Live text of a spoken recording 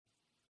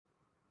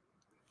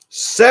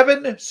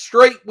7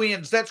 straight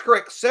wins. That's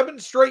correct. 7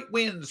 straight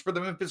wins for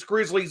the Memphis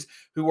Grizzlies,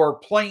 who are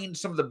playing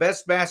some of the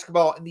best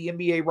basketball in the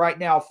NBA right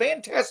now.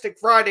 Fantastic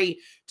Friday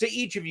to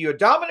each of you. A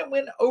dominant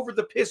win over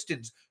the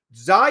Pistons.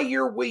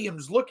 Ziaire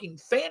Williams looking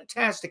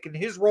fantastic in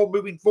his role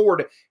moving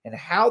forward, and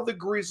how the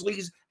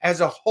Grizzlies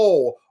as a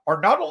whole are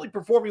not only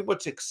performing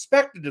what's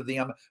expected of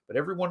them, but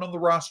everyone on the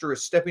roster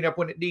is stepping up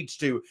when it needs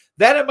to.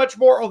 That and much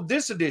more on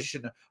this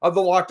edition of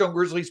the Locked On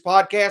Grizzlies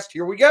podcast.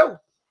 Here we go.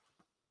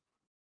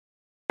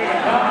 You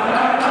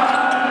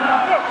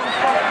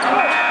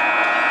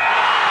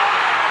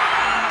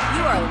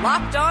are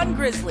Locked On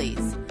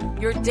Grizzlies,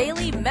 your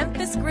daily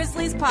Memphis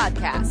Grizzlies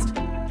podcast,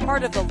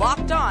 part of the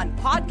Locked On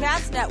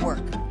Podcast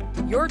Network,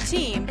 your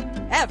team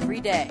every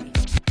day.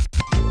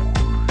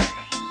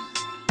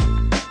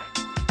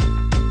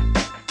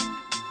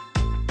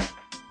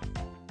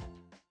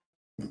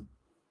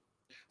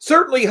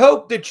 Certainly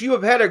hope that you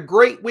have had a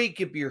great week.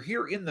 If you're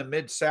here in the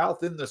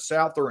Mid-South, in the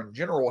South, or in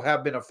general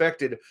have been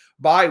affected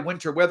by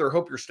winter weather,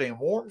 hope you're staying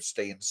warm,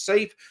 staying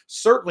safe.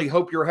 Certainly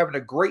hope you're having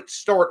a great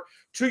start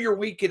to your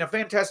week and a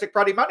fantastic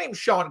Friday. My name's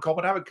Shawn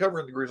Coleman. I've been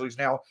covering the Grizzlies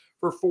now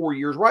for 4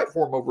 years, right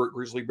for them over at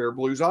Grizzly Bear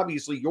Blues.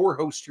 Obviously, your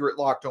host here at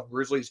Locked On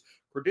Grizzlies,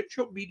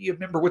 credentialed media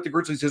member with the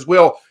Grizzlies as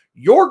well.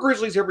 Your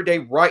Grizzlies every day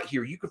right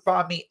here. You can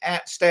find me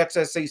at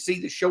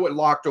StatsSAC, the show at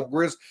Locked On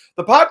Grizz.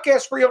 The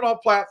podcast free on all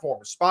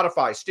platforms,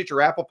 Spotify,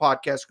 Stitcher, Apple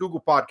Podcasts,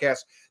 Google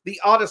Podcasts,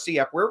 the Odyssey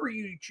app, wherever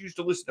you choose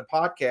to listen to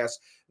podcasts,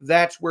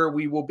 that's where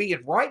we will be.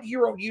 And right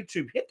here on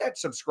YouTube, hit that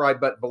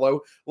subscribe button below.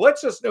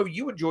 Lets us know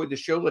you enjoy the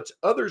show, lets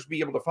others be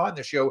able to find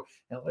the show,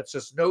 and lets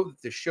us know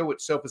that the show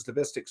itself is the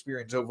best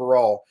experience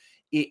overall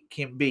it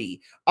can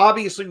be.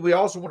 Obviously, we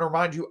also want to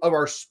remind you of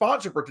our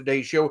sponsor for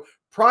today's show,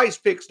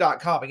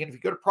 PrizePicks.com. Again, if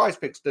you go to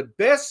PrizePicks, the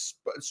best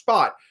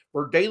spot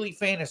for daily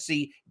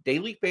fantasy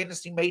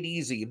made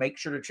easy. Make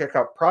sure to check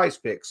out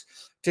PrizePicks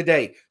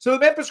today. So the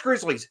Memphis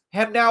Grizzlies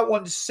have now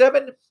won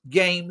 7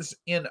 games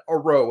in a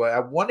row,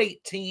 a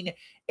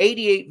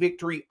 118-88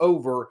 victory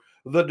over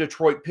the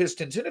Detroit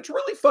Pistons. And it's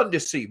really fun to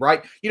see,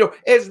 right? You know,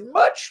 as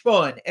much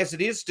fun as it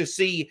is to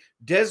see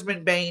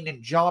Desmond Bane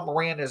and John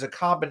Morant as a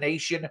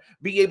combination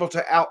be able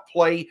to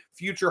outplay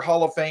future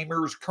Hall of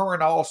Famers,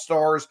 current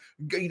All-Stars,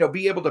 you know,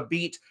 be able to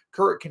beat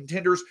current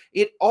contenders,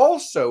 it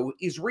also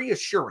is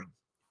reassuring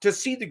to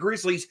see the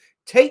Grizzlies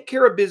take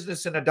care of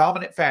business in a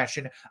dominant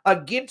fashion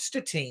against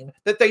a team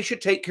that they should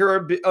take care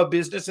of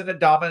business in a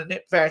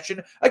dominant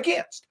fashion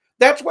against.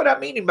 That's what I'm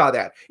meaning by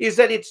that, is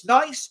that it's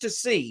nice to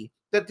see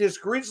that this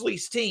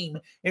Grizzlies team,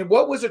 in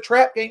what was a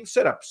trap game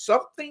setup,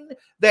 something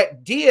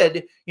that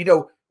did, you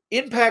know,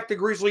 impact the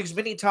Grizzlies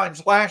many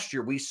times last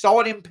year. We saw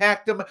it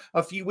impact them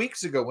a few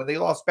weeks ago when they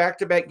lost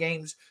back-to-back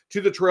games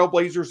to the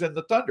Trailblazers and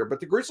the Thunder. But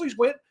the Grizzlies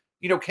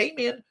came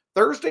in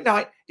Thursday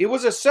night. It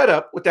was a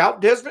setup without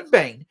Desmond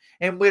Bane,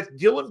 and with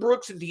Dillon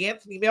Brooks and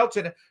De'Anthony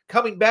Melton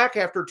coming back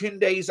after 10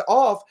 days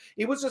off,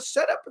 it was a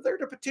setup for there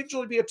to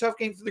potentially be a tough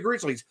game for the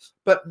Grizzlies.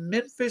 But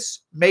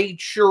Memphis made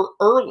sure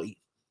early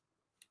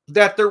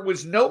that there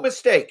was no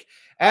mistake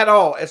at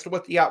all as to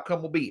what the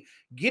outcome will be.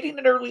 Getting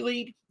an early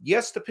lead,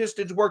 yes, the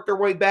Pistons worked their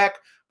way back,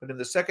 but in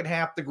the second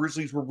half, the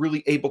Grizzlies were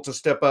really able to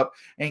step up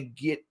and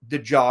get the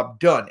job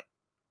done.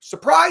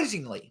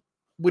 Surprisingly,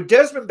 with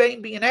Desmond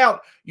Bane being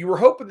out, you were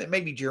hoping that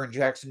maybe Jaren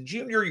Jackson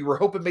Jr., you were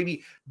hoping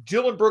maybe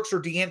Dillon Brooks or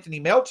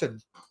De'Anthony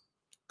Melton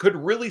could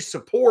really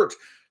support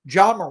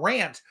John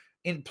Morant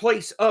in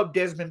place of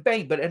Desmond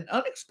Bane. But an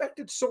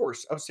unexpected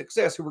source of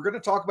success, who we're going to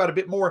talk about a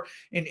bit more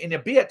in a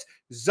bit,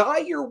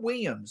 Ziaire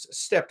Williams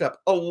stepped up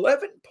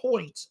 11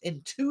 points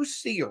and 2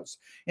 steals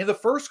in the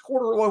first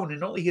quarter alone,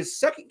 in only his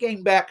second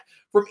game back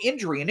from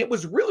injury. And it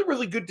was really,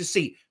 really good to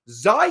see.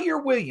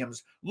 Ziaire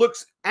Williams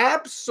looks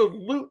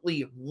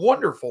absolutely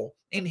wonderful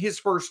in his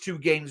first 2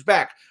 games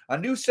back. A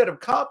new set of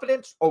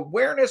confidence,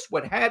 awareness,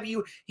 what have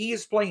you. He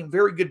is playing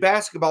very good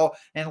basketball.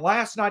 And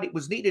last night it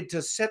was needed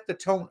to set the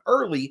tone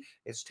early.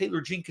 As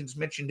Taylor Jenkins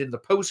mentioned in the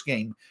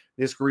postgame,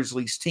 this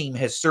Grizzlies team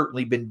has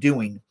certainly been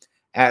doing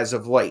as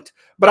of late.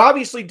 But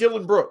obviously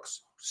Dillon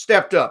Brooks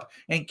stepped up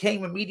and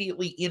came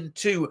immediately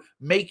into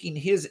making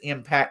his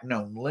impact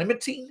known,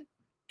 limiting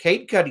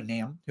Cade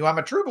Cunningham, who I'm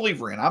a true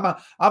believer in.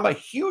 I'm a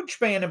huge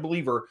fan and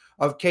believer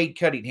of Cade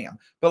Cunningham.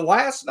 But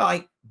last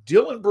night,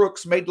 Dillon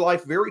Brooks made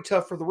life very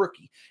tough for the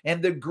rookie.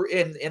 And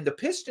the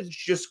Pistons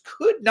just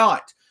could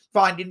not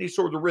find any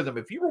sort of rhythm.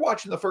 If you were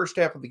watching the first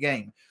half of the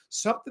game,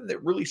 something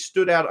that really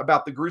stood out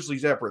about the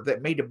Grizzlies' effort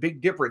that made a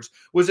big difference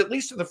was, at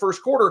least in the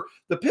first quarter,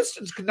 the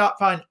Pistons could not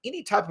find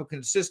any type of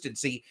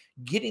consistency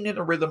getting in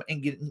a rhythm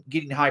and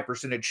getting high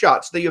percentage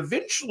shots. They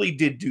eventually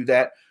did do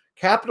that,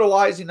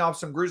 capitalizing off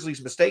some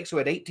Grizzlies mistakes, who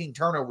had 18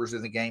 turnovers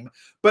in the game.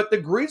 But the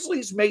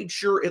Grizzlies made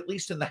sure, at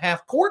least in the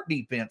half-court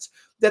defense,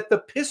 that the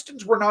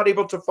Pistons were not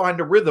able to find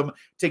a rhythm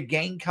to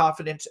gain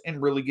confidence and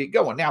really get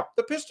going. Now,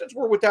 the Pistons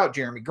were without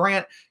Jeremy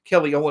Grant,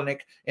 Kelly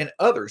Olynyk, and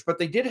others, but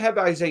they did have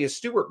Isaiah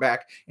Stewart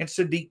back, and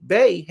Sadiq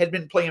Bey had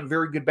been playing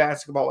very good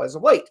basketball as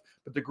of late.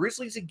 But the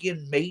Grizzlies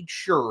again made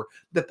sure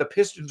that the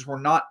Pistons were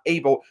not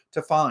able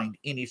to find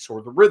any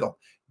sort of rhythm.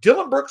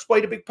 Dillon Brooks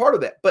played a big part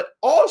of that, but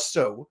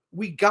also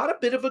we got a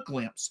bit of a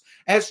glimpse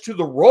as to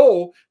the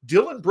role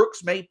Dillon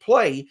Brooks may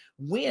play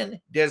when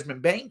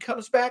Desmond Bane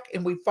comes back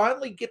and we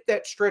finally get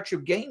that stretch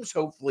of games,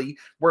 hopefully,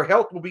 where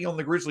health will be on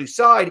the Grizzlies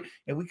side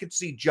and we could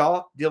see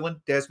Ja,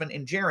 Dillon, Desmond,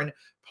 and Jaren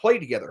play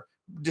together.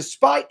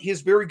 Despite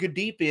his very good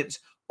defense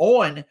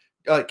on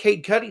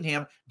Cade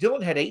Cunningham,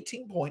 Dillon had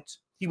 18 points.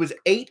 He was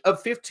 8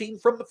 of 15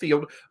 from the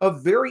field, a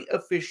very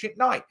efficient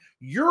night.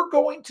 You're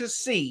going to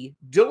see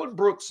Dillon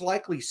Brooks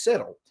likely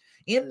settle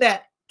in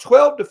that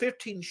 12 to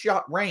 15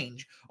 shot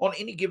range on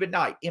any given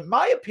night. In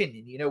my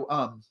opinion,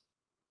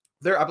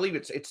 I believe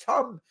it's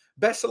Tom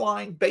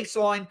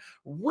Baseline,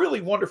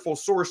 really wonderful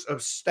source of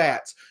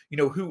stats,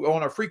 who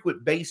on a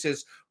frequent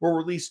basis will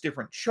release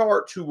different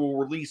charts, who will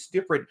release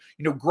different,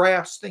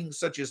 graphs, things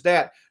such as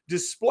that,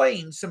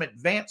 displaying some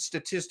advanced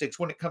statistics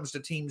when it comes to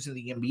teams in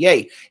the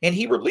NBA. And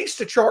he released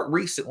a chart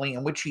recently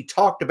in which he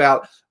talked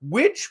about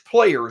which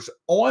players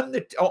on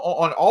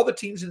all the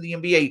teams in the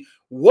NBA,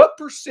 what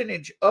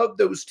percentage of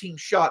those team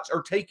shots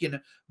are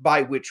taken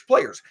by which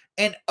players.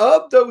 And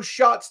of those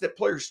shots that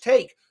players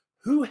take,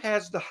 who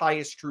has the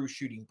highest true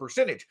shooting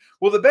percentage?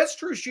 Well, the best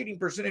true shooting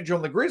percentage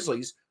on the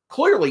Grizzlies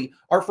clearly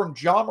are from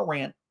Ja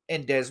Morant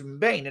and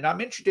Desmond Bane. And I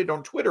mentioned it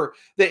on Twitter,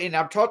 and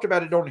I've talked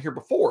about it on here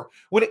before.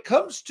 When it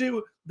comes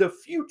to the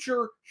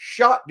future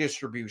shot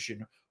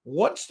distribution,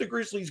 once the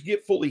Grizzlies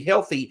get fully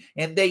healthy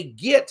and they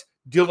get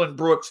Dillon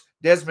Brooks,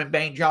 Desmond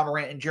Bane, Ja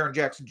Morant, and Jaren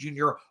Jackson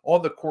Jr.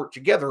 on the court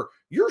together,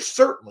 you're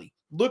certainly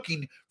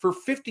looking for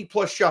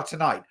 50-plus shots a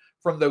night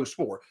from those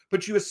four.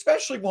 But you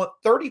especially want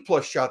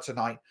 30-plus shots a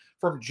night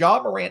from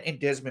Ja Morant and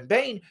Desmond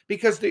Bane,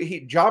 because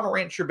Ja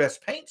Morant's your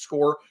best paint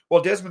scorer,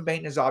 while Desmond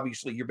Bane is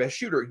obviously your best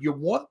shooter. You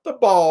want the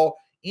ball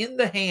in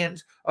the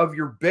hands of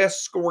your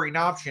best scoring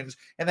options,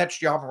 and that's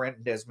Ja Morant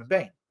and Desmond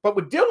Bane. But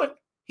with Dillon,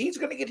 he's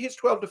going to get his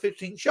 12 to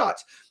 15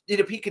 shots.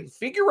 And if he can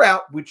figure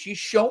out, which he's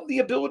shown the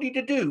ability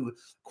to do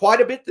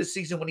quite a bit this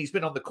season when he's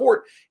been on the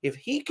court, if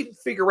he can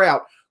figure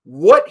out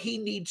what he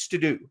needs to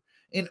do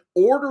in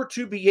order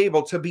to be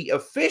able to be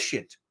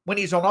efficient when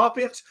he's on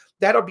offense,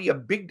 that'll be a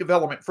big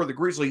development for the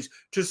Grizzlies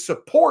to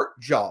support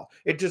Ja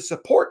and to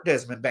support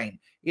Desmond Bane.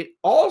 It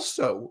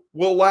also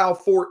will allow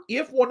for,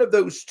 if one of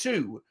those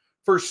two,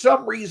 for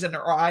some reason,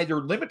 are either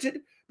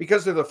limited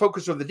because they're the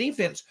focus of the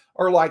defense,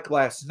 or like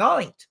last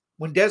night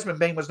when Desmond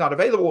Bane was not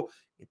available,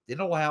 it then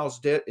allows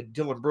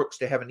Dillon Brooks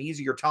to have an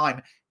easier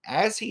time,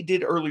 as he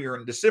did earlier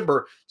in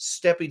December,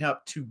 stepping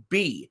up to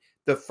be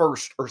the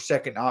first or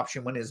second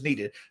option when is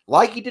needed.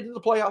 Like he did in the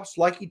playoffs,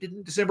 like he did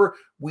in December,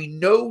 we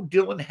know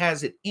Dillon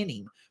has it in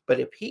him. But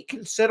if he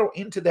can settle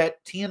into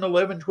that 10,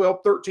 11, 12,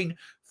 13,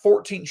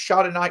 14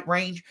 shot a night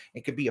range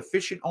and can be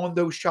efficient on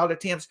those shot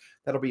attempts,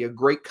 that'll be a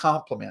great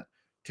compliment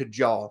to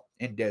Ja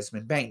and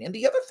Desmond Bane. And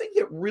the other thing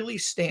that really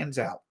stands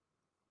out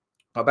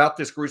about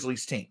this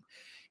Grizzlies team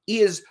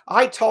is,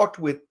 I talked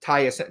with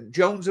Tyus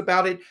Jones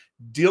about it.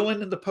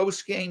 Dillon in the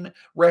postgame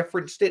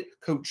referenced it.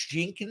 Coach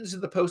Jenkins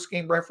in the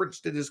postgame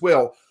referenced it as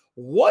well.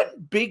 One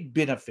big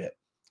benefit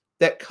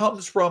that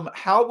comes from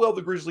how well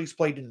the Grizzlies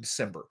played in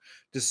December,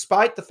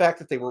 despite the fact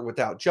that they were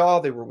without Ja,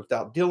 they were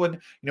without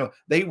Dillon,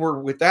 they were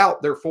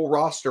without their full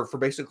roster for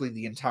basically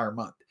the entire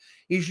month,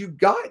 is you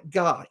got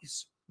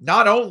guys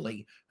not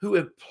only who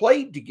have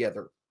played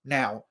together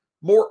now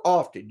more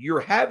often. You're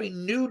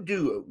having new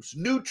duos,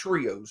 new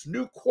trios,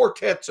 new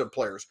quartets of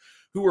players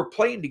who are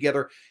playing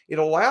together. It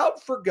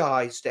allowed for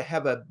guys to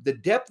have the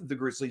depth of the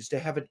Grizzlies to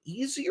have an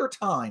easier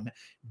time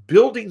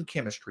building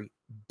chemistry,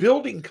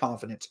 building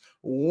confidence,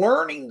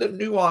 learning the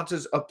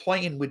nuances of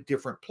playing with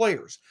different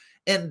players.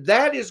 And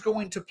that is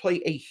going to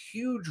play a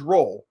huge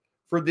role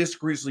for this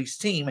Grizzlies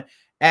team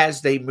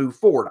as they move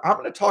forward. I'm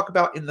going to talk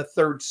about in the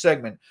third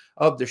segment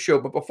of the show.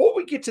 But before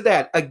we get to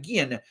that,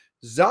 again,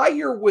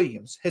 Ziaire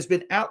Williams has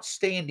been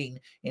outstanding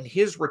in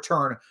his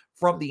return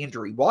from the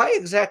injury. Why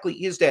exactly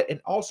is that?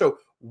 And also,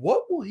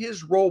 what will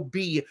his role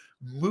be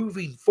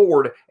moving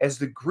forward as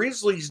the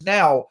Grizzlies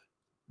now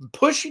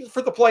pushing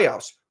for the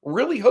playoffs,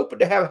 really hoping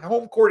to have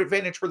home court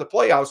advantage for the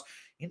playoffs?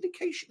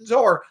 Indications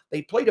are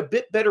they played a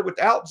bit better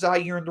without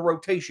Ziaire in the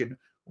rotation,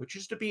 which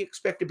is to be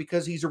expected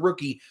because he's a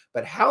rookie.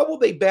 But how will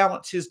they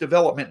balance his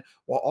development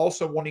while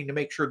also wanting to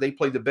make sure they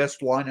play the best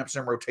lineups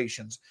and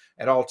rotations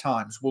at all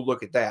times? We'll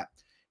look at that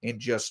in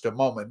just a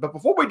moment. But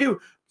before we do,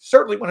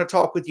 certainly want to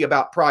talk with you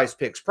about Prize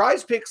Picks.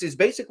 Prize Picks is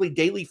basically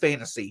daily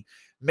fantasy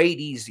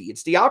made easy.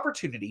 It's the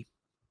opportunity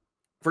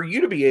for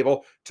you to be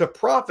able to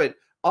profit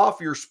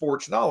off your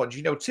sports knowledge.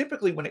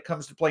 Typically when it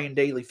comes to playing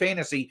daily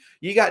fantasy,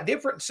 you got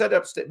different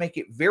setups that make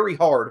it very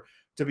hard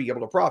to be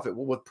able to profit.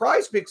 Well, with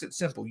Prize Picks, it's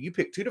simple. You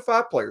pick 2 to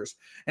 5 players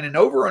and an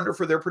over-under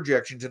for their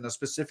projections in a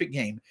specific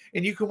game,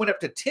 and you can win up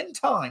to 10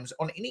 times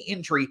on any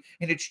entry,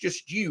 and it's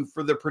just you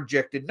for the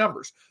projected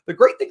numbers. The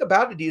great thing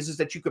about it is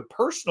that you could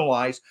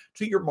personalize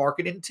to your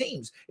market and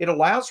teams. It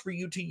allows for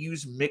you to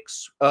use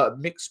mixed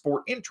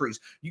sport entries.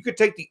 You could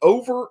take the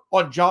over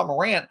on Ja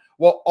Morant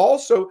while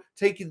also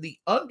taking the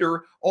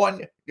under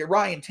on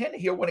Ryan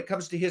Tannehill when it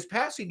comes to his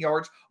passing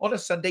yards on a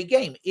Sunday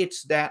game.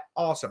 It's that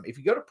awesome. If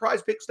you go to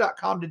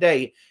prizepicks.com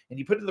today and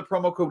you put in the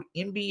promo code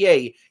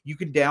NBA, you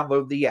can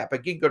download the app.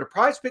 Again, go to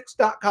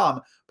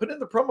prizepicks.com, put in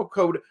the promo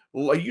code,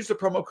 use the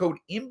promo code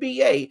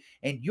NBA,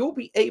 and you'll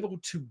be able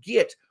to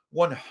get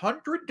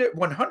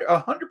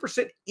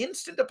 100%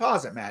 instant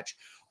deposit match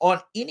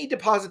on any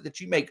deposit that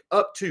you make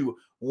up to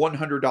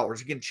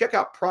 $100. Again, check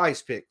out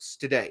Prize Picks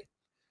today.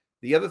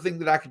 The other thing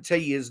that I can tell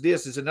you is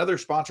this is another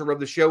sponsor of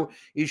the show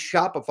is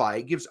Shopify.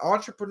 It gives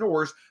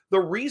entrepreneurs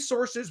the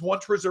resources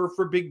once reserved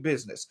for big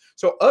business.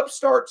 So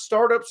upstarts,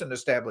 startups, and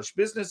established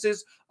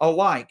businesses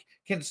alike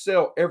can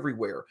sell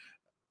everywhere.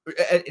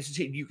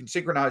 You can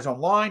synchronize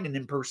online and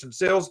in-person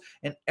sales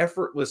and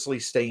effortlessly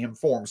stay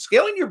informed.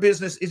 Scaling your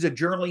business is a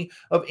journey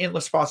of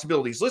endless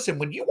possibilities. Listen,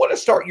 when you want to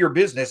start your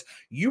business,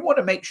 you want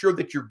to make sure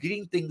that you're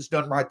getting things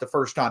done right the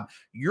first time.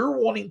 You're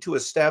wanting to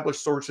establish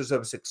sources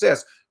of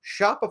success.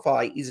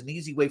 Shopify is an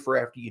easy way for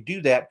after you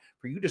do that,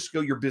 for you to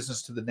scale your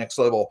business to the next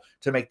level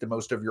to make the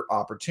most of your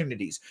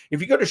opportunities.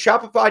 If you go to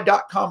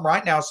shopify.com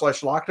right now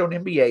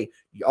 /LockedOnNBA,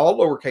 all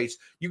lowercase,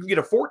 you can get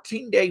a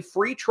 14-day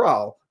free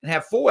trial and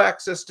have full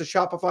access to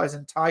Shopify's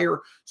entire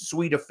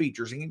suite of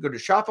features. You can go to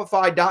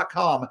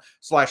shopify.com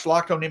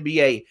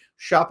 /LockedOnNBA,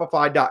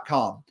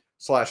 shopify.com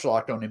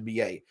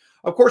 /LockedOnNBA.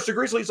 Of course, the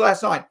Grizzlies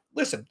last night.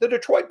 Listen, the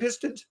Detroit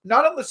Pistons,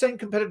 not on the same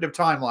competitive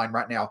timeline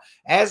right now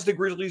as the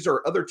Grizzlies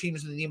or other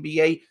teams in the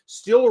NBA,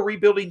 still a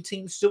rebuilding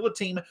team, still a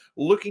team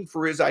looking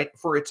for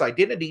its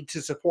identity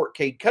to support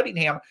Cade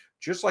Cunningham,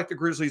 just like the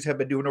Grizzlies have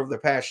been doing over the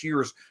past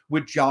years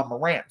with John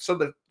Morant. So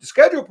the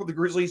schedule for the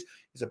Grizzlies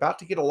is about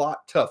to get a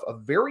lot tough. A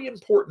very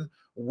important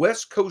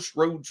West Coast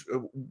road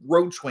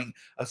swing,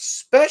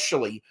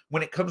 especially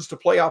when it comes to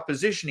playoff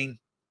positioning.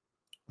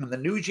 And the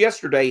news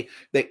yesterday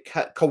that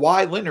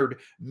Kawhi Leonard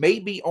may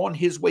be on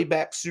his way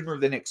back sooner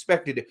than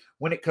expected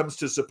when it comes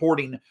to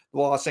supporting the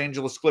Los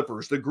Angeles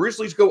Clippers. The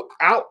Grizzlies go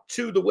out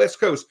to the West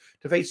Coast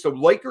to face the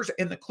Lakers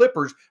and the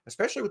Clippers,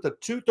 especially with the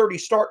 2:30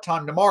 start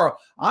time tomorrow.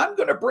 I'm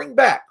going to bring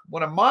back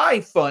one of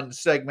my fun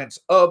segments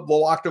of the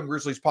Locked On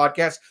Grizzlies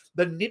podcast,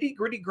 the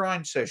nitty-gritty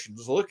grind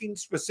sessions, looking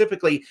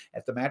specifically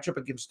at the matchup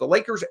against the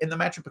Lakers and the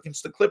matchup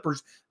against the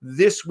Clippers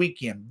this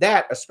weekend.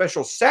 That, a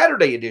special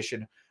Saturday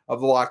edition of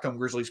the Locked On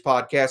Grizzlies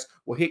podcast,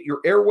 will hit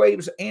your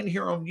airwaves and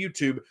here on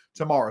YouTube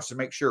tomorrow. So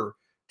make sure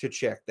to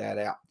check that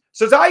out.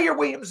 So Ziaire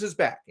Williams is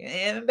back,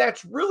 and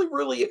that's really,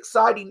 really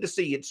exciting to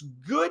see. It's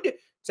good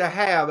to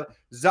have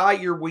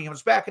Ziaire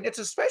Williams back, and it's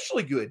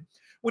especially good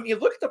when you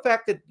look at the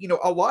fact that,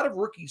 a lot of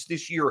rookies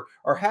this year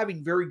are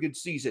having very good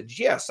seasons.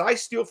 Yes, I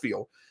still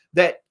feel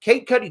that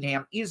Cade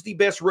Cunningham is the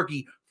best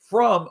rookie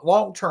from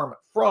long-term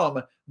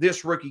from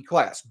this rookie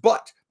class,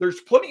 but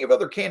there's plenty of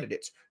other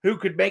candidates who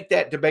could make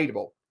that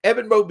debatable.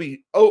 Evan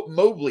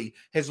Mobley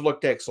has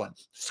looked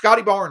excellent.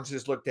 Scotty Barnes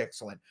has looked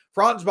excellent.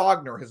 Franz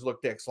Wagner has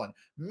looked excellent.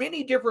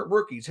 Many different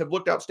rookies have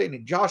looked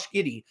outstanding. Josh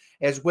Giddey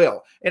as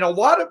well. And a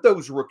lot of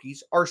those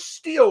rookies are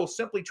still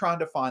simply trying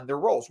to find their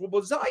roles. Well,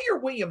 with Ziaire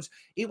Williams,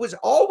 it was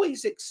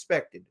always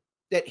expected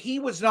that he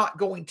was not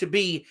going to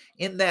be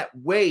in that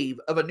wave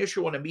of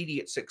initial and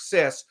immediate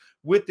success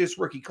with this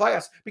rookie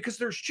class because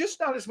there's just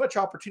not as much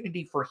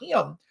opportunity for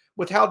him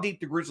with how deep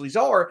the Grizzlies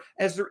are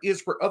as there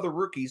is for other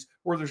rookies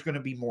where there's going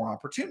to be more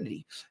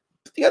opportunity.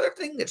 But the other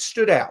thing that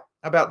stood out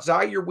about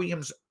Ziaire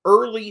Williams'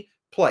 early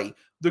play,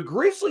 the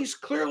Grizzlies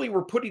clearly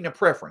were putting a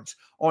preference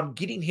on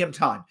getting him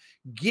time,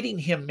 getting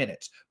him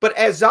minutes. But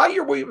as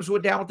Ziaire Williams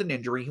went down with an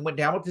injury, he went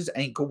down with his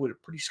ankle with a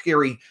pretty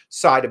scary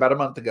side about a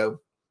month ago,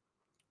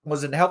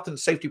 was in health and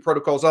safety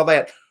protocols, all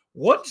that.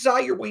 Once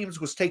Ziaire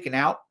Williams was taken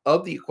out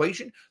of the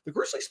equation, the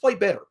Grizzlies played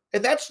better.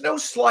 And that's no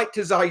slight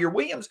to Ziaire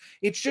Williams.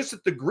 It's just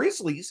that the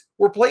Grizzlies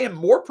were playing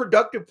more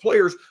productive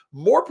players,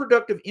 more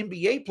productive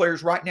NBA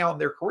players right now in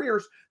their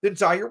careers than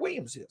Ziaire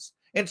Williams is.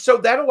 And so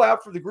that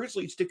allowed for the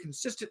Grizzlies to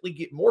consistently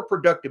get more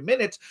productive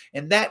minutes.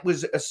 And that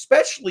was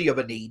especially of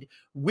a need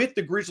with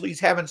the Grizzlies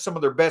having some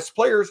of their best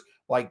players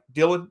like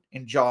Dylan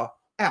and Ja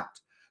out.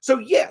 So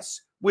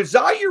yes, with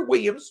Ziaire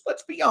Williams,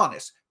 let's be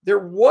honest, there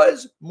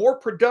was more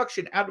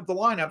production out of the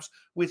lineups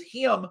with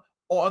him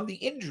on the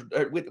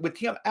injury, with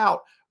him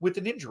out with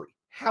an injury.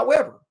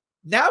 However,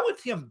 now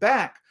with him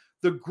back,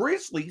 the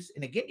Grizzlies,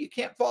 and again, you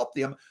can't fault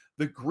them,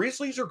 the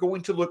Grizzlies are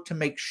going to look to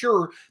make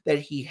sure that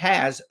he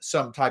has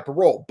some type of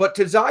role. But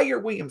to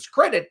Ziaire Williams'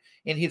 credit,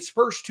 in his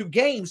first two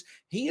games,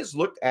 he has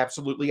looked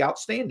absolutely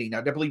outstanding.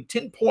 I believe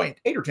 8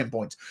 or 10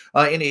 points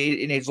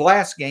in his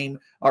last game,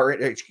 or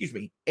excuse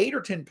me, 8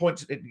 or 10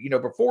 points,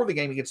 before the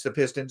game against the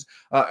Pistons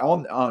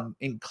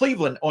in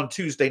Cleveland on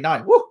Tuesday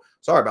night. Woo!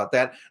 Sorry about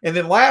that. And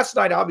then last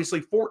night,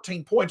 obviously,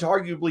 14 points,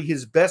 arguably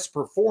his best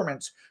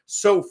performance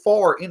so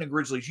far in a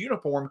Grizzlies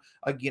uniform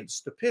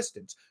against the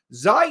Pistons.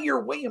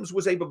 Ziaire Williams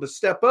was able to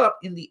step up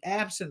in the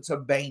absence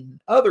of Bane and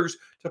others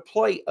to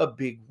play a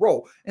big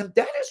role. And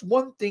that is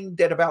one thing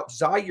that about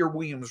Ziaire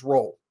Williams'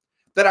 role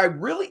that I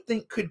really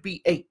think could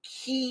be a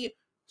key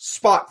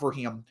spot for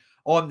him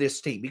on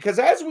this team. Because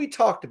as we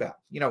talked about,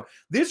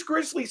 this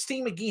Grizzlies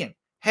team, again,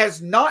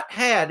 has not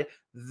had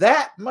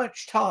that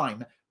much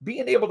time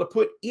being able to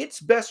put its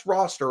best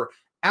roster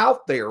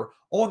out there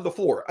on the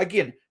floor.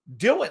 Again,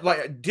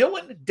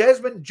 Dylan,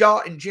 Desmond,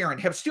 Ja, and Jaren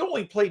have still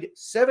only played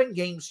 7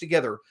 games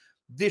together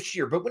this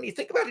year. But when you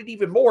think about it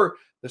even more,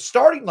 the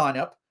starting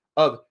lineup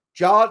of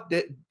Ja,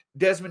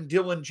 Desmond,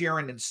 Dylan,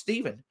 Jaren, and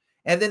Steven,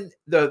 and then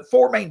the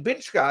 4 main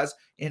bench guys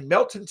in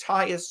Melton,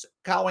 Tyus,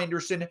 Kyle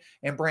Anderson,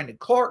 and Brandon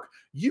Clark,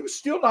 you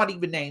still not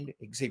even named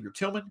Xavier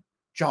Tillman,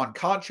 John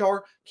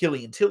Conchar,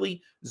 Killian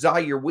Tilly,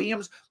 Ziaire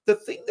Williams. The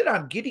thing that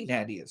I'm getting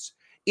at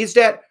is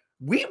that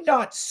we've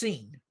not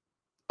seen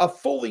a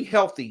fully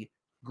healthy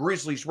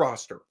Grizzlies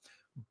roster.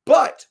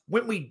 But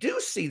when we do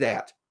see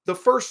that, the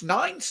first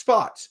 9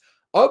 spots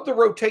of the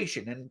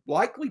rotation and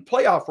likely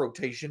playoff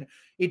rotation,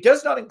 it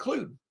does not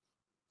include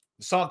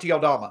Santi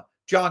Aldama,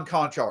 John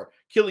Conchar,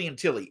 Killian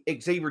Tilly,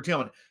 Xavier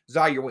Tillman,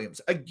 Ziaire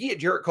Williams, again,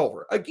 Jarrett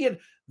Culver. Again,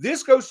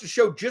 this goes to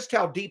show just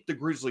how deep the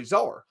Grizzlies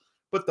are.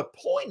 But the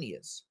point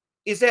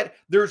is that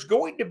there's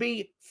going to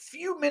be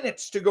few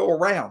minutes to go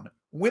around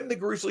when the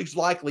Grizzlies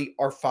likely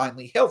are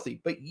finally healthy.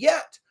 But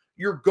yet,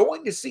 you're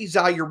going to see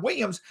Ziaire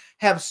Williams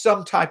have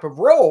some type of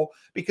role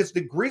because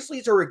the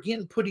Grizzlies are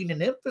again putting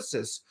an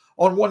emphasis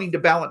on wanting to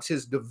balance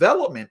his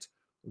development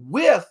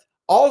with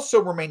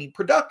also remaining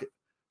productive.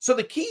 So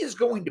the key is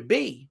going to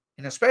be,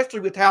 and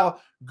especially with how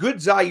good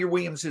Ziaire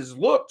Williams has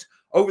looked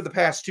over the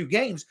past 2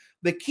 games,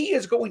 the key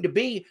is going to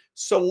be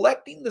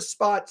selecting the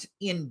spots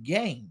in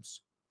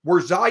games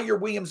where Ziaire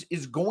Williams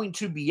is going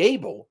to be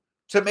able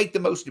to make the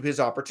most of his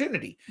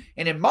opportunity.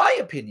 And in my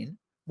opinion,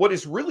 what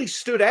has really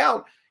stood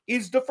out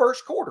is the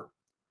first quarter.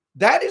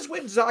 That is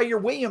when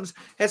Ziaire Williams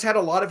has had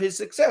a lot of his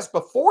success.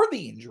 Before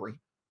the injury,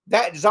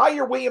 that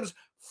Ziaire Williams'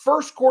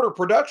 first quarter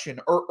production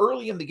or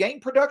early in the game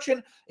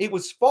production, it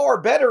was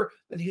far better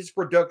than his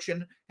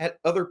production at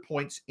other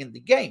points in the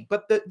game.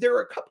 But there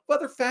are a couple of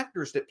other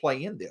factors that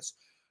play in this.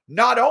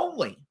 Not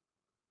only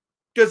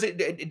does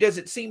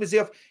it seem as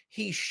if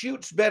he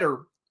shoots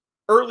better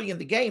early in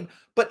the game,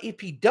 but if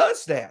he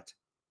does that,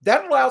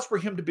 that allows for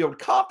him to build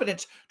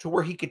confidence to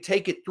where he could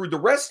take it through the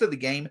rest of the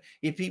game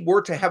if he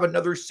were to have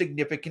another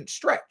significant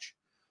stretch.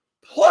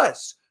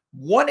 Plus,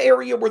 one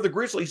area where the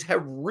Grizzlies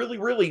have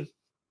really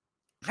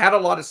had a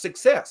lot of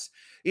success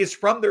is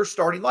from their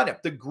starting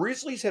lineup. The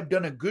Grizzlies have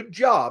done a good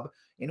job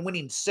in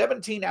winning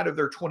 17 out of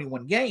their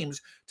 21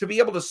 games to be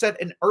able to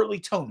set an early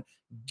tone,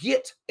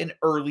 get an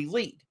early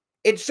lead.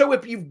 And so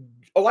if you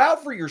allow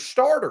for your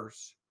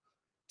starters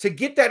to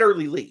get that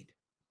early lead,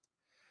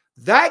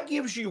 that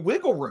gives you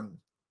wiggle room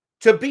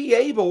to be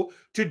able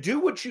to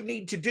do what you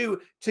need to do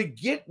to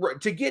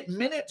get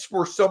minutes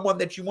for someone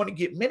that you want to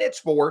get minutes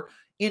for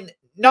in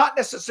not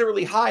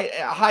necessarily a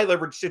high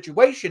leverage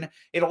situation.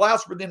 It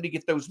allows for them to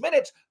get those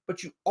minutes,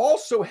 but you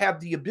also have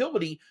the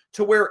ability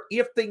to where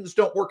if things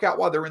don't work out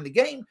while they're in the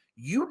game,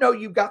 you know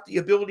you've got the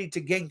ability to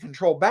gain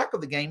control back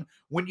of the game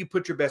when you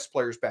put your best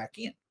players back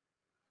in.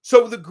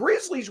 So the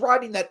Grizzlies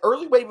riding that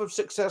early wave of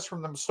success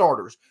from them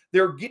starters,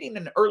 they're getting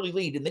an early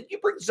lead. And then you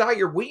bring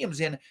Ziaire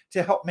Williams in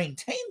to help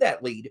maintain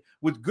that lead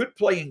with good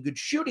play and good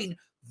shooting.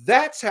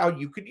 That's how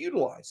you could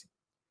utilize him.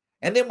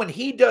 And then when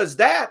he does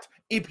that,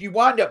 if you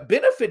wind up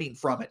benefiting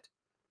from it,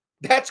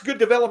 that's good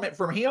development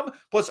from him,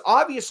 plus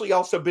obviously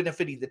also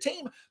benefiting the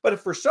team. But if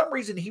for some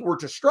reason he were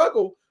to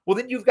struggle, well,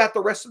 then you've got the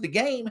rest of the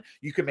game.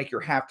 You can make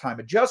your halftime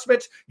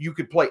adjustments. You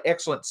could play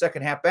excellent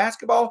second half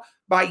basketball.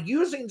 By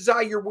using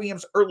Ziaire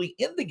Williams early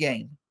in the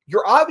game,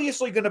 you're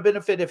obviously going to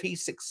benefit if he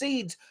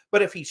succeeds,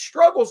 but if he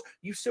struggles,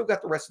 you've still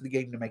got the rest of the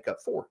game to make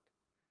up for it.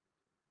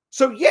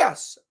 So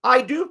yes,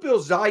 I do feel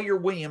Ziaire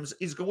Williams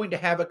is going to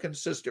have a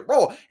consistent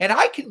role, and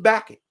I can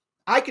back it.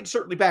 I can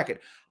certainly back it.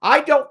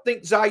 I don't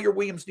think Ziaire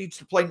Williams needs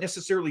to play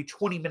necessarily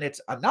 20 minutes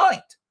a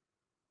night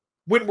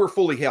when we're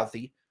fully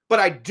healthy, but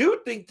I do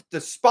think that the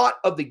spot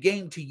of the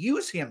game to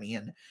use him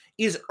in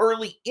is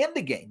early in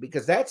the game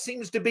because that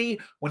seems to be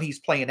when he's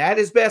playing at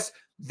his best.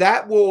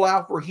 That will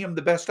allow for him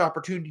the best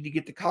opportunity to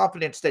get the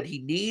confidence that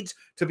he needs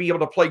to be able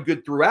to play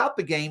good throughout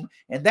the game,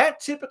 and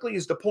that typically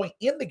is the point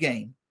in the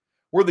game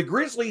where the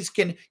Grizzlies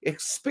can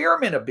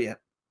experiment a bit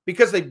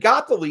because they've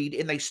got the lead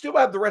and they still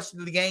have the rest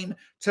of the game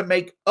to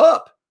make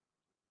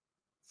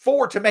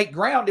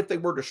ground if they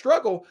were to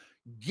struggle.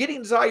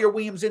 Getting Ziaire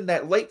Williams in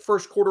that late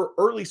first quarter,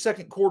 early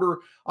second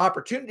quarter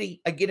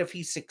opportunity, again, if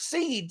he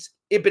succeeds,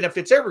 it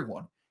benefits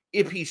everyone.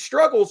 If he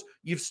struggles,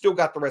 you've still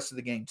got the rest of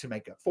the game to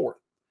make up for it.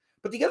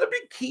 But the other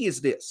big key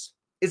is this,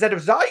 is that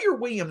if Ziaire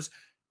Williams,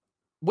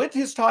 with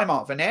his time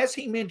off, and as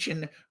he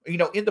mentioned,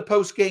 in the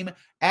post game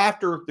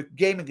after the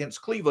game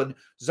against Cleveland,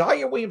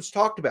 Ziaire Williams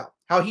talked about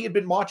how he had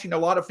been watching a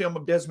lot of film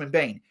of Desmond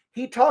Bane.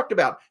 He talked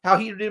about how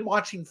he had been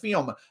watching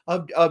film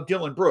of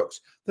Dillon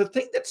Brooks. The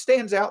thing that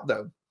stands out,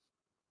 though,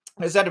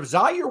 is that if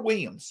Ziaire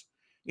Williams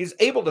is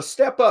able to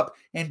step up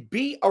and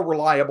be a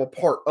reliable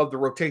part of the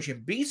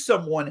rotation, be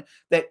someone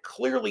that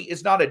clearly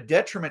is not a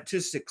detriment to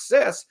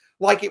success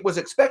like it was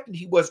expected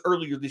he was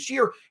earlier this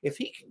year, if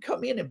he can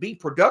come in and be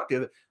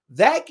productive,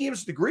 that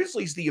gives the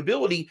Grizzlies the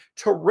ability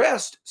to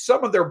rest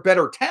some of their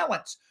better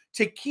talents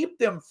to keep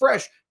them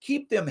fresh,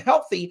 keep them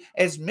healthy,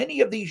 as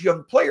many of these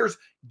young players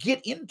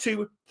get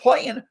into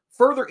playing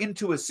further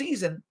into a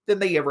season than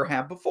they ever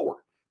have before.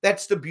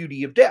 That's the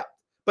beauty of depth.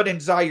 But in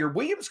Ziaire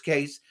Williams'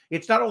 case,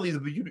 it's not only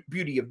the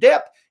beauty of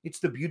depth, it's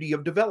the beauty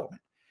of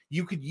development.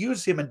 You could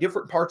use him in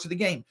different parts of the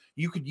game.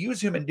 You could use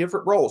him in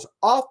different roles,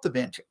 off the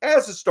bench,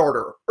 as a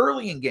starter,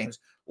 early in games,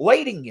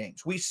 late in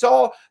games. We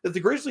saw that the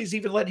Grizzlies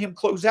even let him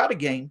close out a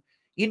game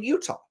in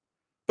Utah.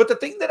 But the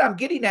thing that I'm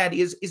getting at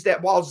is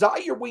that while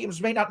Ziaire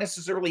Williams may not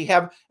necessarily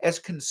have as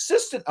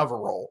consistent of a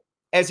role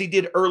as he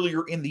did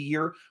earlier in the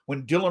year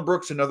when Dillon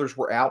Brooks and others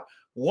were out,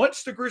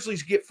 once the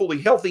Grizzlies get fully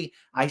healthy,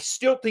 I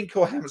still think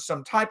he'll have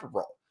some type of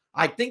role.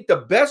 I think the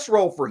best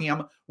role for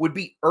him would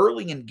be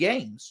early in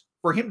games,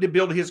 for him to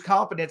build his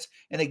confidence,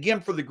 and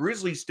again, for the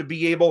Grizzlies to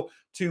be able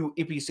to,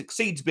 if he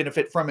succeeds,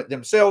 benefit from it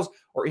themselves,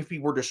 or if he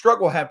were to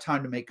struggle, have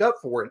time to make up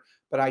for it.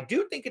 But I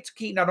do think it's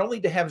key not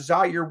only to have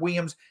Ziaire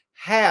Williams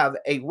have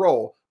a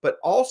role, but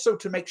also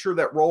to make sure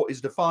that role is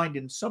defined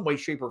in some way,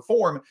 shape, or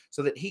form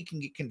so that he can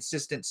get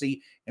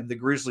consistency and the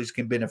Grizzlies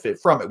can benefit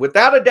from it.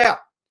 Without a doubt,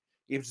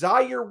 if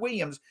Ziaire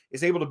Williams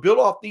is able to build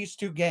off these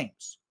two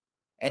games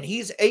and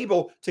he's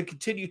able to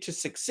continue to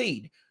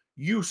succeed,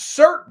 you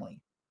certainly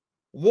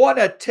want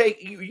to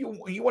take, you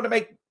want to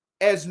make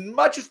as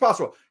much as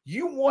possible.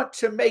 You want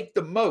to make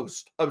the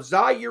most of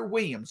Ziaire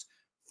Williams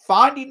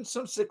finding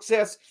some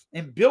success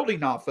and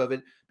building off of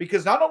it,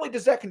 because not only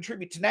does that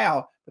contribute to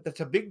now, but that's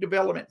a big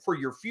development for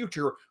your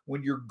future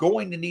when you're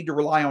going to need to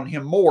rely on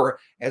him more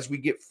as we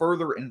get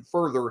further and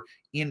further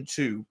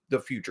into the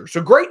future.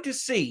 So great to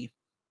see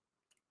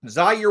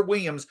Ziaire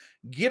Williams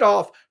get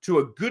off to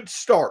a good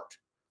start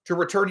to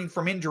returning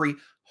from injury.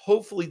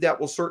 Hopefully that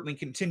will certainly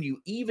continue,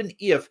 even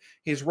if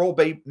his role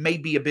may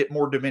be a bit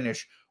more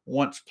diminished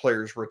once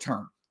players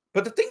return.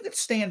 But the thing that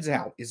stands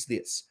out is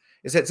this,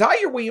 is that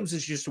Ziaire Williams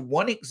is just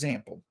one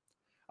example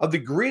of the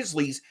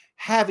Grizzlies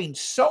having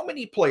so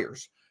many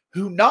players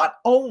who not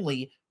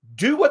only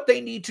do what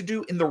they need to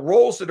do in the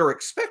roles that are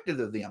expected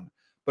of them,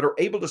 but are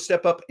able to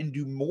step up and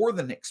do more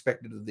than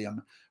expected of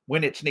them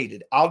when it's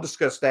needed. I'll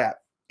discuss that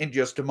in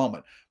just a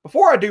moment.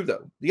 Before I do,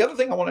 though, the other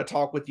thing I want to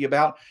talk with you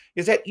about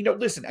is that,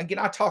 listen, again,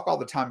 I talk all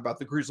the time about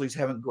the Grizzlies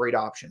having great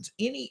options,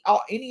 any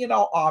and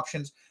all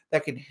options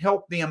that can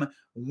help them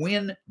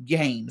win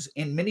games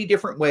in many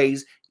different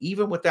ways,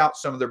 even without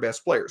some of their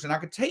best players. And I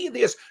can tell you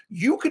this,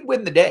 you could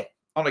win the day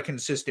on a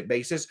consistent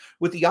basis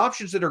with the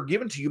options that are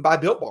given to you by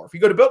Built Bar. If you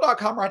go to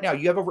Built.com right now,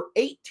 you have over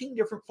 18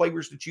 different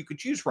flavors that you could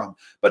choose from.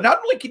 But not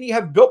only can you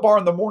have Built Bar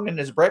in the morning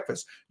as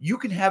breakfast, you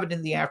can have it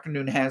in the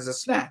afternoon as a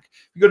snack.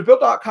 If you go to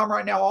Built.com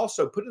right now,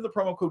 also put in the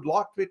promo code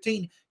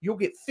LOCK15, you'll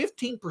get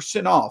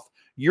 15% off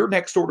your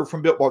next order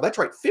from Built Bar. That's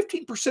right,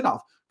 15%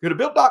 off. Go to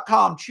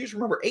Built.com, choose,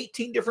 remember,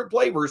 18 different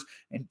flavors,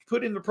 and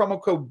put in the promo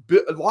code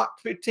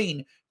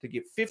LOCK15 to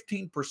get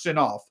 15%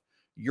 off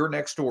your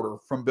next order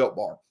from Built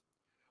Bar.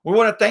 We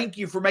want to thank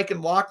you for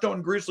making Locked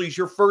On Grizzlies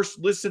your first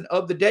listen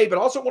of the day, but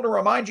also want to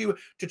remind you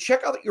to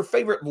check out your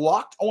favorite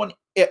Locked On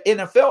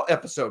NFL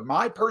episode.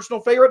 My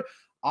personal favorite,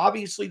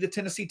 obviously the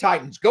Tennessee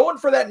Titans, going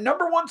for that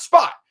number one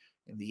spot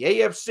in the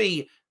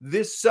AFC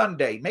this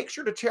Sunday. Make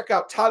sure to check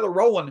out Tyler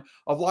Rowland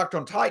of Locked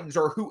On Titans,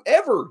 or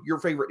whoever your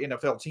favorite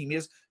NFL team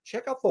is.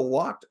 Check out the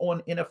Locked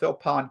On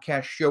NFL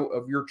podcast show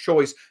of your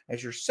choice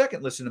as your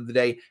second listen of the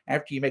day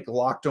after you make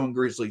Locked On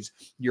Grizzlies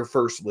your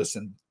first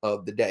listen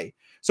of the day.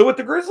 So with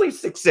the Grizzlies'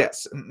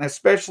 success,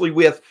 especially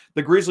with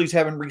the Grizzlies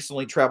having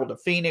recently traveled to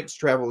Phoenix,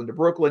 traveling to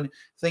Brooklyn,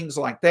 things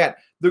like that,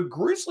 the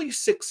Grizzlies'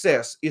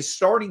 success is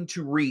starting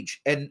to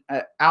reach an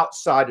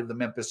outside of the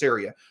Memphis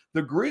area.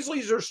 The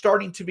Grizzlies are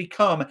starting to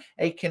become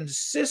a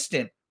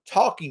consistent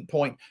talking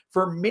point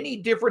for many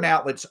different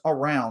outlets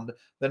around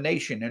the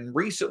nation. And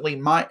recently,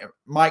 Mike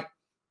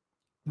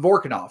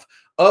Vorkunov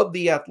of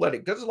The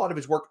Athletic does a lot of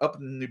his work up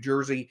in the New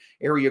Jersey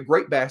area,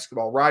 great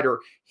basketball writer.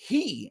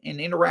 He, in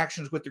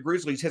interactions with the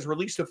Grizzlies, has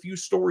released a few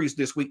stories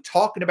this week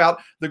talking about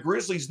the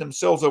Grizzlies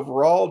themselves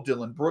overall,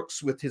 Dillon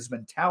Brooks with his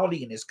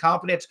mentality and his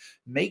confidence,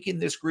 making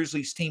this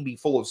Grizzlies team be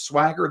full of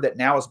swagger that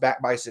now is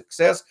backed by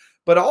success,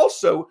 but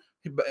also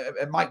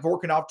Mike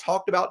Vorkunov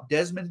talked about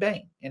Desmond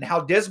Bane and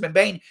how Desmond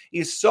Bane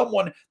is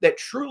someone that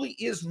truly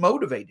is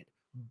motivated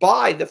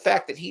by the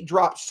fact that he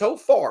dropped so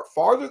far,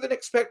 farther than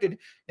expected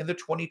in the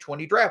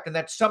 2020 draft. And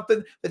that's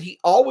something that he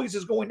always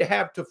is going to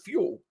have to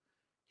fuel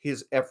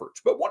his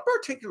efforts. But one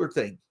particular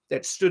thing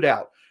that stood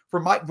out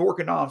from Mike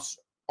Vorkunov's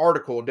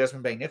article on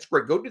Desmond Bane, it's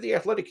great. Go to The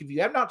Athletic. If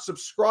you have not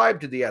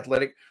subscribed to The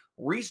Athletic,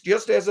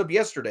 just as of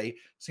yesterday,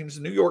 seems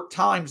the New York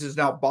Times has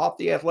now bought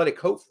The Athletic.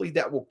 Hopefully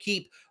that will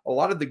keep a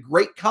lot of the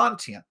great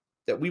content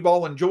that we've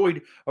all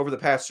enjoyed over the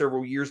past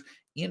several years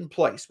in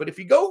place. But if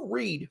you go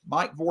read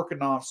Mike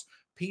Vorkunov's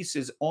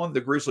pieces on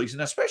the Grizzlies,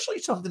 and especially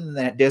something in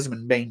that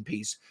Desmond Bane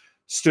piece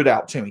stood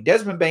out to me.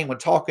 Desmond Bane, when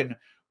talking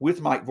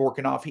with Mike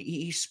Vorkunov,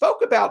 he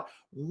spoke about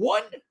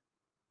one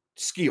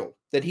skill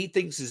that he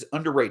thinks is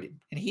underrated,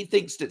 and he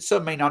thinks that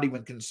some may not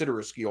even consider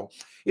a skill,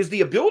 is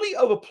the ability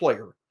of a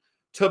player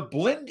to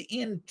blend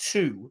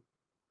into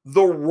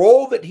the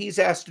role that he's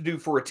asked to do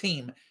for a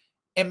team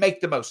and make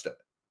the most of it.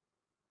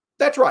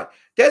 That's right.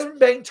 Desmond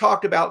Bane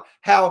talked about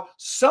how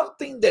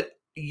something that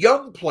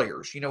young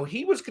players,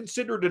 he was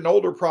considered an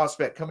older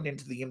prospect coming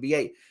into the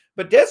NBA.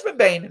 But Desmond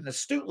Bane, and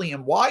astutely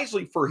and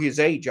wisely for his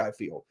age, I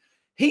feel,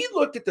 he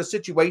looked at the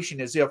situation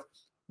as if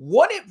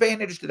one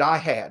advantage that I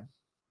had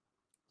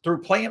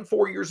through playing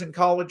 4 years in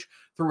college,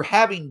 through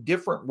having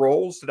different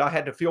roles that I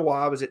had to fill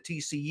while I was at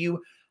TCU,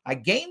 I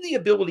gained the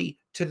ability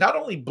to not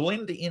only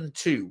blend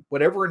into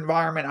whatever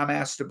environment I'm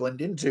asked to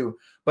blend into,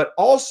 but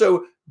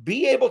also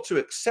be able to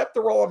accept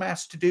the role I'm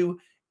asked to do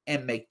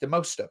and make the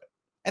most of it.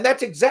 And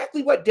that's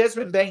exactly what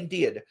Desmond Bane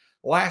did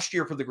last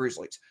year for the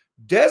Grizzlies.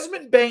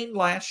 Desmond Bane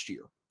last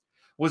year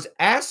was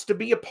asked to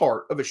be a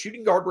part of a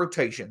shooting guard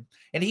rotation,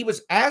 and he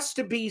was asked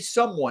to be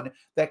someone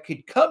that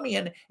could come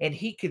in and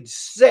he could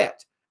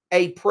set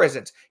a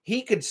presence.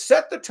 He could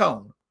set the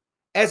tone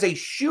as a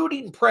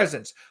shooting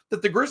presence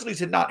that the Grizzlies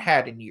had not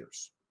had in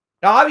years.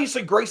 Now,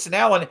 obviously, Grayson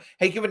Allen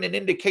had given an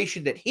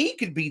indication that he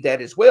could be that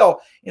as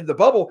well in the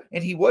bubble,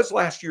 and he was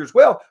last year as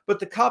well. But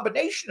the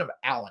combination of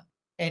Allen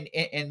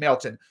and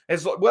Melton,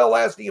 as well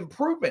as the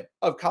improvement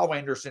of Kyle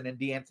Anderson and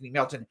DeAnthony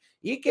Melton,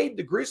 it gave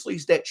the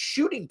Grizzlies that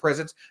shooting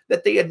presence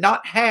that they had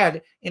not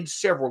had in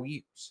several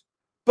years.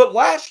 But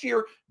last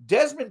year,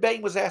 Desmond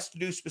Bane was asked to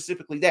do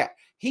specifically that.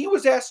 He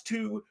was asked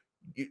to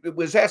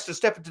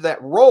step into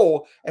that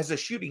role as a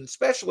shooting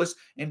specialist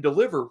and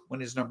deliver when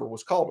his number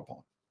was called upon.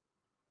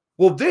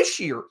 Well, this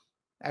year,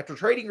 after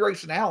trading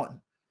Grayson Allen,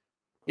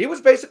 it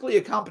was basically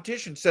a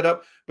competition set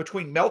up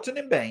between Melton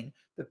and Bane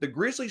that the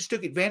Grizzlies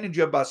took advantage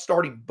of by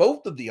starting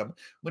both of them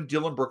when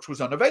Dillon Brooks was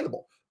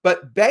unavailable.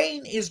 But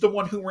Bane is the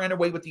one who ran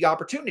away with the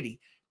opportunity.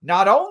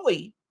 Not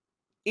only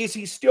is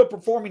he still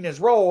performing his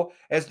role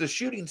as the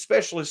shooting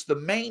specialist, the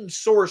main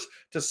source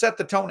to set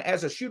the tone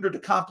as a shooter to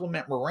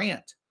complement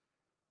Morant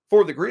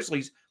for the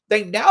Grizzlies,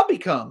 they now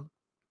become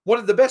one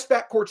of the best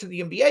backcourts in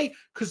the NBA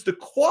because the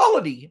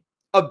quality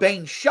of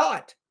Bane's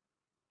shot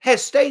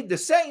has stayed the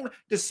same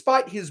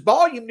despite his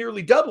volume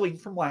nearly doubling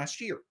from last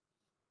year.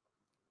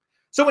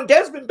 So when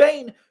Desmond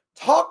Bane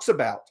talks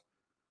about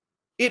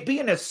it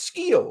being a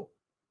skill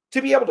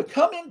to be able to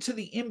come into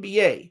the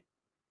NBA,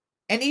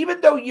 and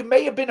even though you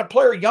may have been a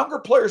player, younger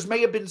players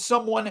may have been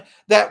someone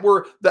that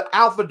were the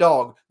alpha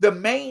dog, the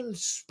main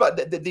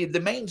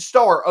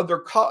star of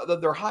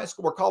their high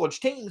school or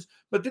college teams,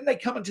 but then they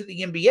come into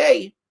the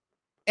NBA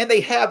and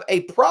they have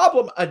a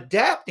problem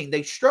adapting.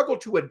 They struggle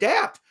to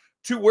adapt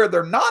to where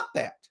they're not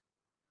that,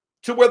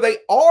 to where they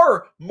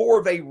are more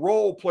of a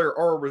role player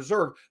or a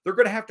reserve. They're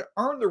going to have to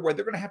earn their way.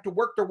 They're going to have to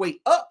work their way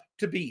up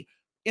to be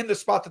in the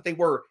spot that they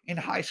were in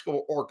high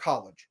school or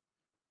college.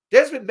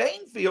 Desmond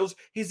Bane feels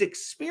his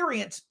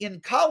experience in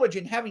college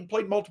and having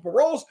played multiple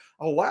roles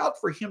allowed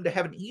for him to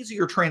have an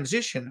easier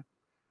transition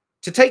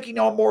to taking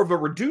on more of a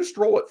reduced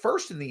role at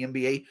first in the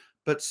NBA,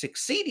 but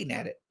succeeding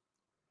at it.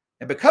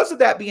 And because of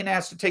that, being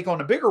asked to take on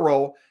a bigger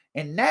role,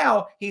 and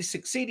now he's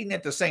succeeding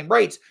at the same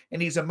rates,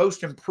 and he's a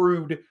most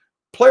improved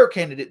player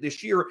candidate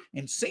this year,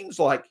 and seems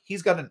like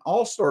he's got an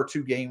all-star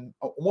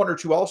one or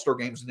two all-star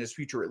games in his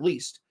future at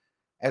least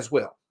as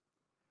well.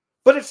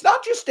 But it's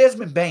not just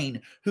Desmond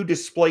Bane who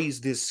displays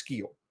this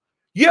skill.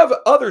 You have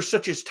others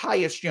such as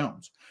Tyus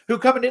Jones, who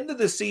coming into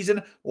this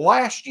season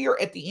last year,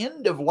 at the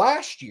end of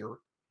last year,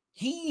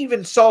 he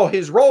even saw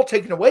his role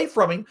taken away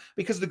from him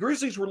because the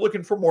Grizzlies were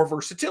looking for more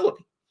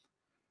versatility.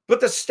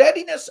 But the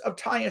steadiness of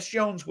Tyus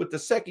Jones with the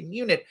second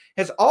unit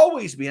has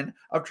always been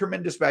of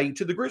tremendous value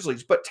to the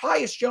Grizzlies. But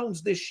Tyus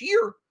Jones this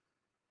year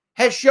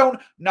has shown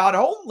not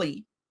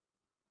only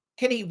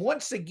can he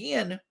once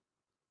again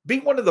be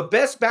one of the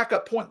best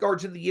backup point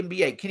guards in the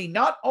NBA, can he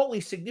not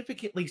only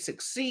significantly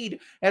succeed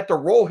at the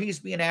role he's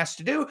being asked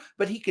to do,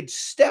 but he could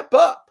step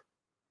up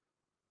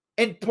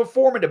and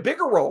perform in a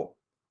bigger role,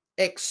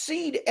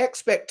 exceed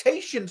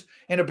expectations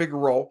in a bigger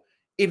role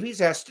if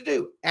he's asked to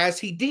do, as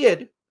he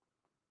did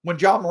when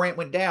John Morant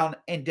went down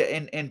and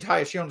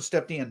Tyus Jones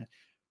stepped in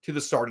to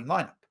the starting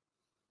lineup.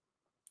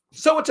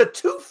 So it's a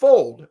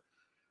twofold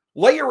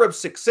layer of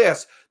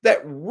success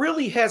that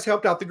really has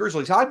helped out the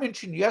Grizzlies. I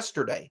mentioned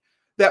yesterday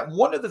that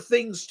one of the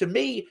things to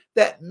me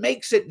that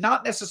makes it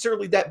not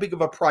necessarily that big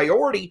of a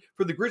priority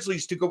for the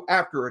Grizzlies to go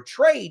after a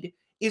trade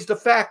is the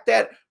fact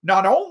that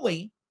not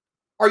only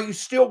are you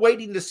still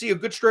waiting to see a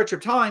good stretch of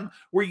time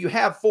where you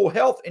have full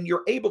health and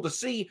you're able to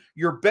see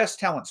your best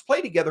talents play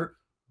together,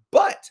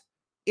 but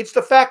it's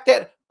the fact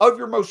that of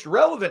your most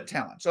relevant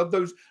talents, of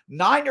those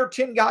 9 or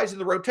 10 guys in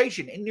the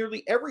rotation, in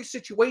nearly every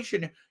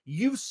situation,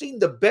 you've seen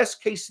the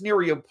best case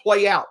scenario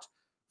play out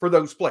for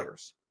those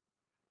players.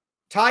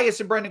 Tyus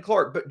and Brandon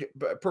Clark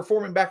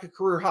performing back at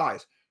career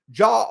highs.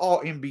 Ja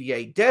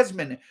All-NBA.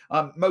 Desmond,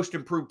 most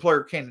improved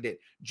player candidate.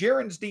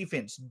 Jaren's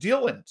defense.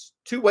 Dillon's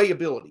two-way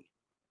ability.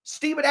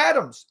 Steven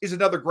Adams is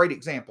another great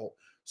example.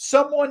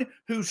 Someone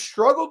who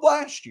struggled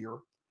last year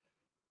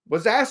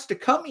was asked to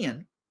come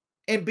in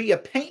and be a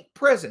paint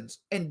presence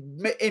and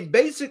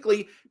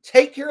basically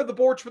take care of the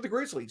boards for the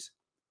Grizzlies.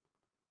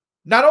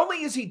 Not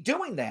only is he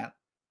doing that,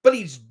 but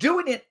he's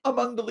doing it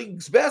among the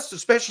league's best,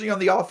 especially on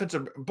the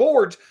offensive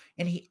boards,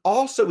 and he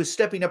also is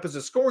stepping up as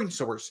a scoring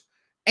source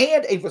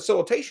and a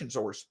facilitation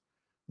source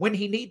when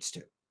he needs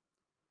to.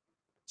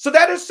 So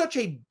that is such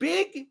a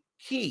big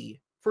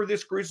key for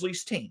this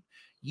Grizzlies team.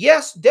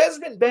 Yes,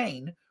 Desmond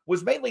Bane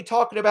was mainly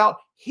talking about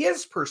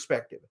his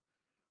perspective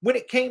when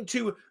it came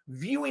to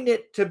viewing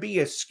it to be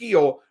a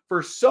skill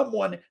for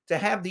someone to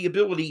have the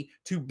ability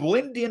to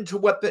blend into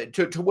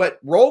what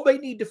role they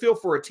need to fill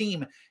for a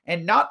team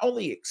and not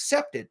only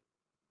accept it,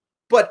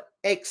 but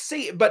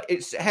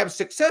have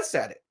success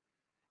at it.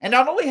 And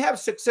not only have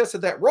success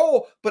at that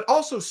role, but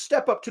also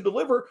step up to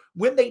deliver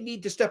when they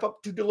need to step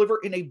up to deliver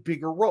in a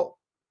bigger role.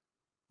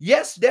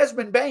 Yes,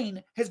 Desmond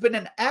Bane has been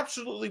an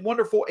absolutely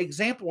wonderful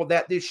example of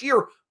that this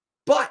year,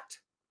 but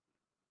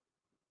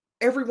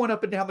everyone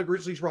up and down the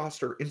Grizzlies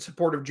roster in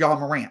support of Ja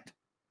Morant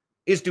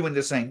is doing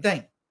the same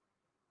thing.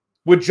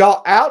 With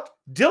Ja out,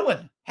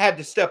 Dillon had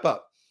to step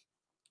up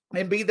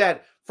and be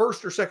that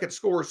first or second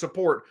scorer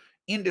support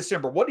in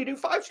December. What did he do?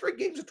 5 straight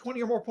games of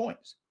 20 or more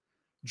points.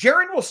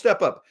 Jaren will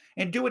step up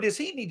and do it as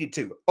he needed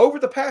to. Over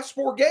the past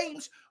 4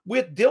 games,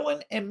 with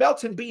Dillon and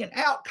Melton being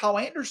out, Kyle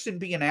Anderson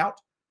being out,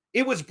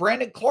 it was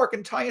Brandon Clark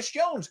and Tyus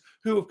Jones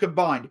who have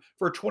combined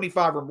for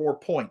 25 or more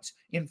points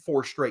in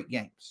 4 straight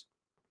games.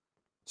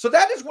 So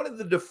that is one of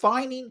the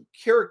defining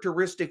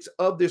characteristics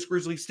of this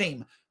Grizzlies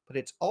team. But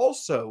it's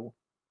also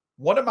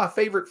one of my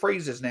favorite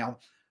phrases now,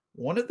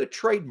 one of the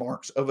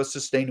trademarks of a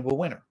sustainable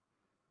winner.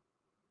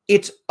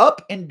 It's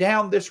up and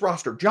down this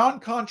roster. John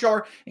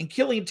Konchar and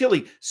Killian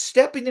Tilly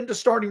stepping into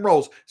starting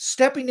roles,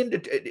 stepping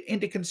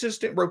into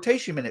consistent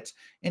rotation minutes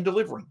and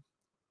delivering.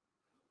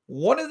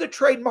 One of the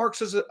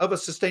trademarks of a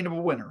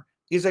sustainable winner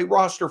is a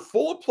roster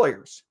full of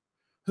players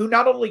who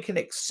not only can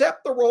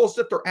accept the roles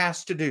that they're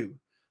asked to do,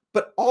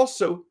 but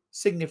also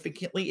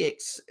significantly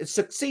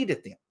succeed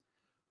at them.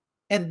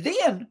 And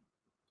then,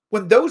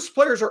 when those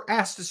players are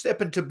asked to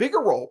step into bigger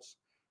roles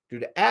due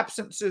to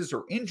absences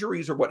or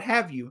injuries or what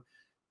have you,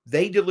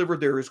 they deliver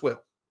there as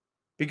well.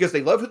 Because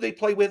they love who they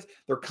play with,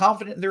 they're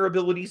confident in their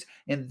abilities,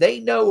 and they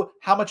know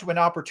how much of an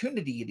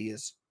opportunity it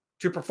is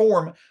to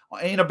perform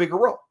in a bigger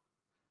role.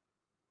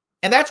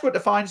 And that's what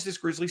defines this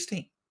Grizzlies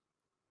team.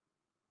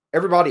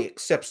 Everybody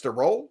accepts their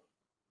role.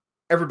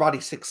 Everybody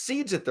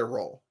succeeds at their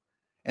role.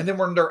 And then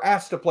when they're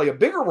asked to play a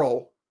bigger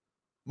role,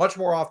 much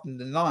more often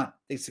than not,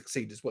 they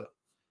succeed as well.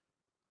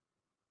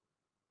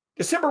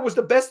 December was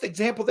the best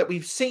example that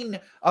we've seen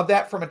of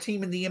that from a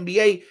team in the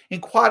NBA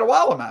in quite a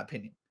while, in my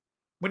opinion.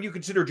 When you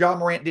consider Ja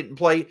Morant didn't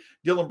play,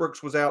 Dillon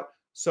Brooks was out,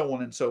 so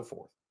on and so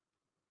forth.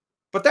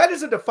 But that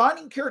is a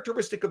defining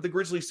characteristic of the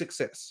Grizzlies'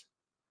 success.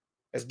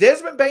 As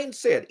Desmond Bane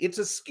said, it's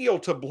a skill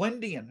to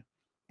blend in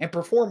and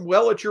perform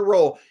well at your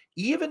role,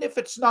 even if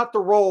it's not the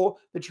role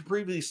that you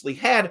previously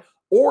had,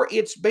 or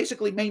it's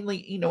basically mainly,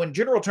 in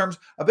general terms,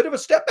 a bit of a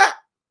step back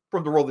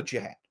from the role that you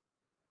had.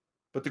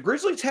 But the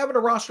Grizzlies having a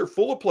roster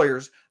full of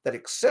players that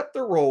accept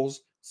their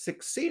roles,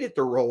 succeed at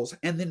their roles,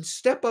 and then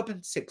step up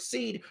and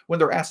succeed when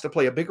they're asked to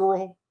play a bigger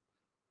role.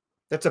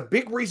 That's a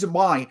big reason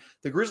why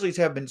the Grizzlies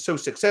have been so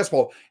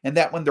successful, and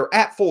that when they're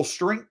at full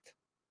strength,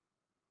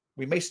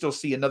 we may still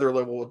see another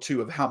level or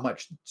two of how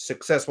much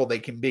successful they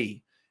can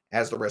be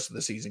as the rest of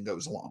the season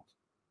goes along.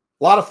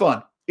 A lot of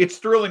fun. It's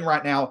thrilling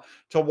right now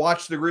to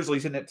watch the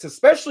Grizzlies, and it's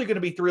especially going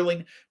to be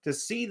thrilling to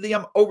see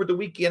them over the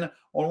weekend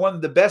on one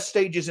of the best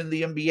stages in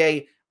the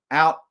NBA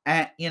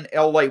in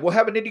LA. We'll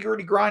have an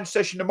nitty-gritty grind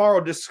session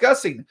tomorrow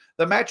discussing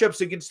the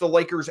matchups against the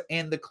Lakers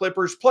and the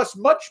Clippers, plus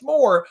much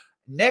more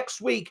next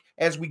week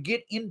as we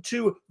get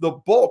into the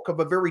bulk of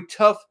a very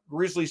tough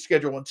Grizzlies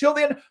schedule. Until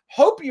then,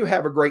 hope you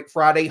have a great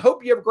Friday.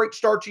 Hope you have a great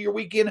start to your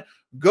weekend.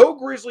 Go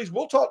Grizzlies.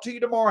 We'll talk to you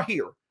tomorrow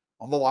here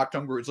on the Locked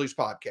On Grizzlies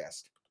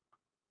podcast.